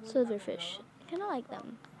 silverfish. Kind of like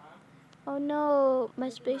them. Oh no, my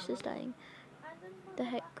space is dying. The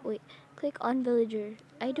heck? Wait, click on villager.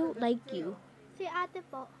 I don't like you. Si ate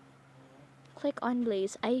po. Click on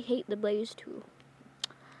blaze. I hate the blaze too.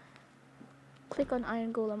 Click on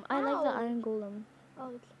iron golem. I like the Ow. iron golem.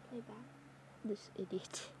 Oh, it's playback. This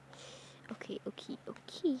idiot. Okay.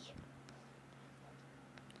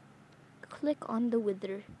 Click on the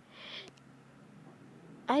wither.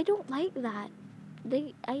 I don't like that.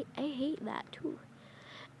 I hate that too.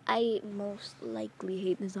 I most likely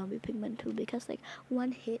hate the zombie pigment too because like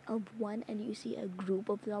one hit of one and you see a group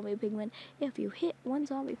of zombie pigment. If you hit one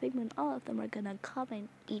zombie pigment, all of them are gonna come and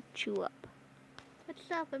eat you up. What's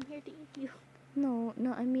up? I'm here to eat you. No,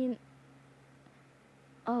 I mean,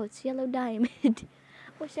 oh, it's yellow diamond.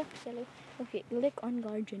 What's up, yellow? Okay, click on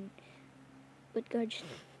guardian. What guardian?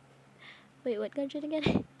 Wait, what guardian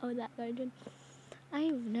again? Oh, that guardian.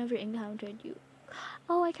 I've never encountered you.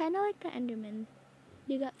 Oh, I kind of like the Enderman.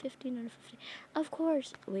 You got 15 out of 50. Of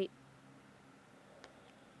course. Wait.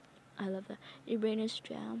 I love that. Your brain is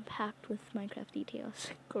jam-packed with Minecraft details.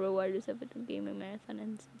 Go reward yourself with a gaming marathon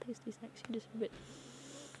and some tasty snacks. You deserve it.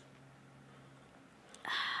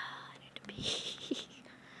 I need to pee.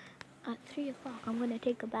 At 3 o'clock, I'm going to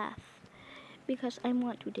take a bath. Because I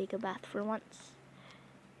want to take a bath for once.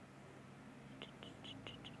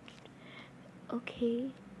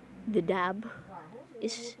 Okay. The dab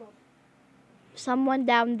is someone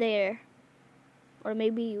down there. Or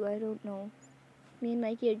maybe you, I don't know. Me and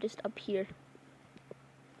Mikey are just up here.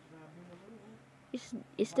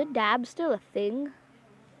 Is the dab still a thing?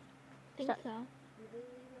 Think so.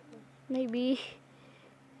 Maybe.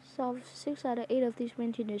 Solve 6 out of 8 of these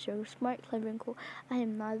maintenance are smart, clever, and cool. I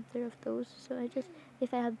am neither of those, so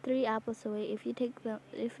if I have 3 apples away, if you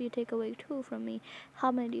take away 2 from me,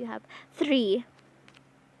 how many do you have? 3.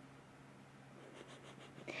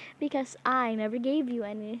 Because I never gave you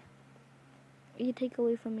any. You take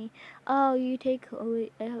away from me. Oh, you take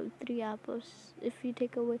away. I have 3 apples. If you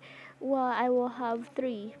take away, well, I will have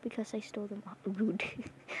 3 because I stole them all. Rude.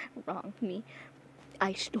 Wrong, me.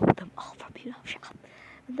 I stole them all from you. Shop.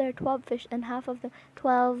 There are 12 fish and half of them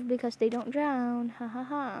 12 because they don't drown. Ha ha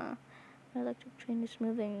ha. My electric train is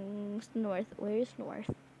moving north. Where is north?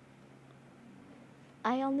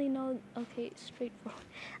 I only know. Okay, straightforward.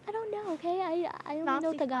 I don't know. Okay, I only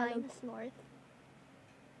know Tagalog. North.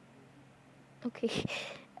 Okay.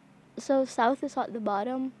 So south is at the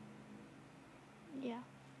bottom. Yeah.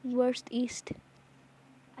 Worst east.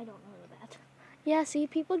 I don't know that. Yeah, see,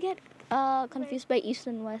 people get confused by east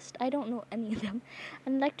and west. I don't know any of them.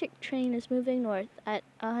 An electric train is moving north at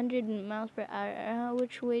 100 miles per hour.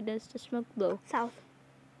 Which way does the smoke blow? South.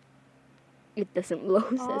 It doesn't blow,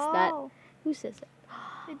 says that. Oh. Who says it?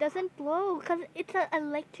 It doesn't blow because it's an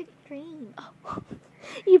electric train. Oh.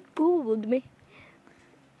 You fooled me.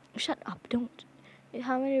 Shut up, don't.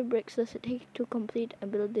 How many bricks does it take to complete a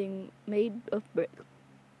building made of brick?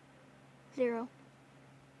 0.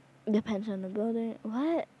 Depends on the building.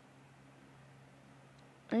 What?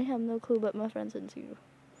 I have no clue, but my friend said 0.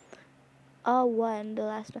 Oh, 1, the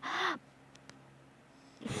last one.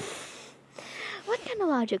 What kind of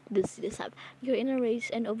logic does this have? You're in a race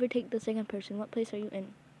and overtake the second person. What place are you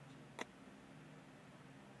in?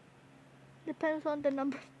 Depends on the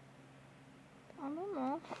number. I don't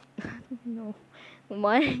know. No.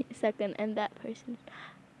 1 second and that person.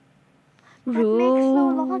 That makes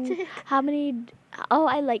no logic. How many? Oh,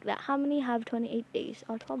 I like that. How many have 28 days?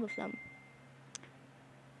 Oh, 12 of them.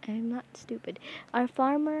 I'm not stupid. Our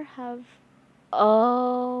farmer have.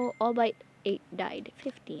 Oh, all but 8 died.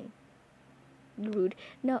 15. Rude.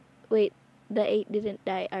 No, wait. The 8 didn't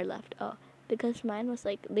die. Are left. Oh, because mine was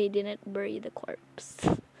like they didn't bury the corpse,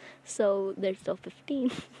 so there's still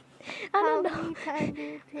 15. I don't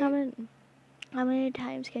know. How many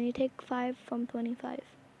times can you take 5 from 25?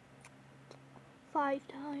 5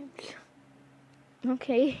 times.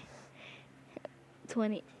 Okay.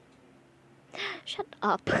 20. Shut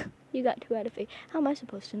up. You got 2 out of 8. How am I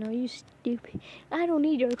supposed to know? You stupid. I don't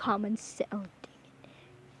need your common sense. Oh, dang it.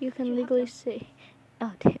 You can legally say.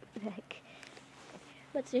 Oh, damn the heck.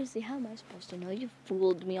 But seriously, how am I supposed to know? You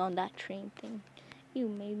fooled me on that train thing. You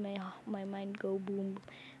made my mind go boom.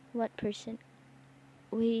 What person?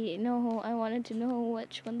 Wait, no. I wanted to know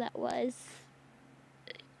which one that was.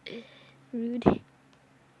 Rude.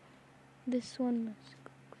 This one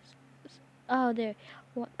was. Oh, there.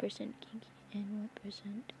 What percent kinky and what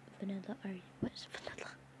percent vanilla are you? What is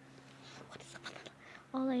vanilla? What is vanilla?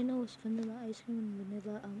 All I know is vanilla ice cream and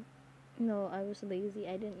vanilla. No, I was lazy.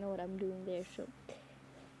 I didn't know what I'm doing there. So,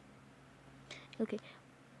 okay.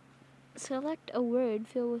 Select a word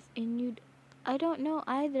filled with innuendo. I don't know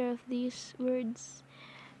either of these words.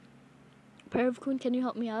 Pervcoon, can you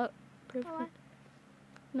help me out? Pervcoon.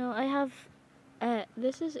 No, I have.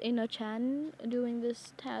 This is Ino-chan doing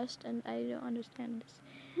this test, and I don't understand this.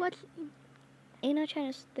 What's Ino-chan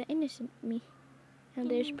is the innocent me, and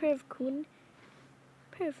there's Pervcoon.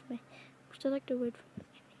 Perv me. Select a word from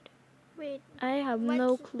innuendo. Wait. I have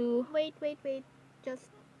no clue. Wait. Just.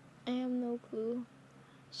 I have no clue.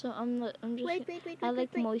 So I'm just. Wait. I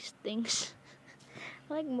like moist things.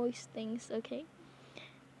 I like moist things. Okay.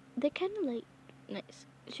 They kind of like nice.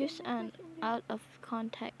 Choose an out of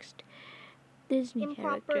context Disney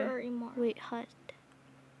Improper character. or immoral? Wait, hot.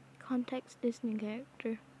 Context Disney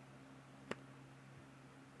character.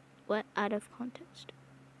 What out of context?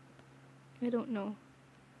 I don't know.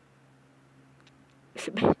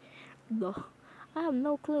 No, I have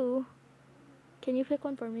no clue. Can you pick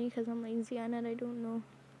one for me? Because I'm lazy and I don't know.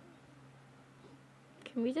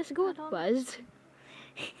 Can we just go with Buzz?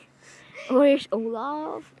 Where's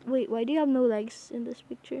Olaf? Wait, why do you have no legs in this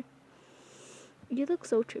picture? You look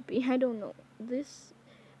so trippy. I don't know. This,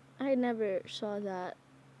 I never saw that.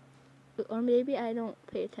 Or maybe I don't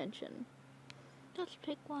pay attention. Just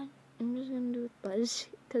pick one. I'm just gonna do Buzz.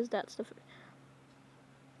 Because that's the first.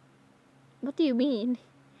 What do you mean?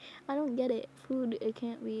 I don't get it. Food, it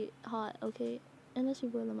can't be hot, okay? Unless you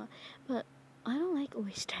boil them up. But I don't like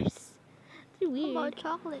oysters. They're weird. How about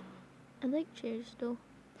chocolate? I like cherries though.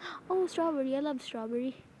 Oh, strawberry. I love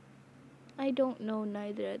strawberry. I don't know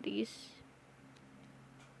neither of these.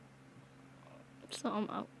 So I'm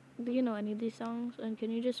out. Do you know any of these songs? And can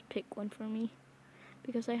you just pick one for me?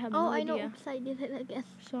 Because I have no idea. Oh, I know. Oops, I did it again.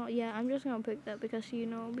 So yeah, I'm just gonna pick that because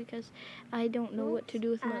because I don't know what to do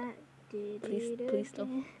with my. Please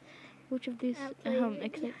don't. Which of these?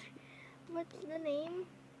 Except. What's the name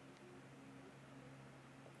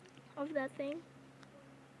of that thing?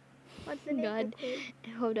 What's the name? God,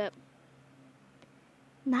 hold up.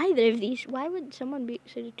 Neither of these. Why would someone be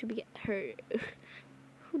said to be hurt?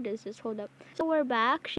 Who does this? Hold up. So we're back.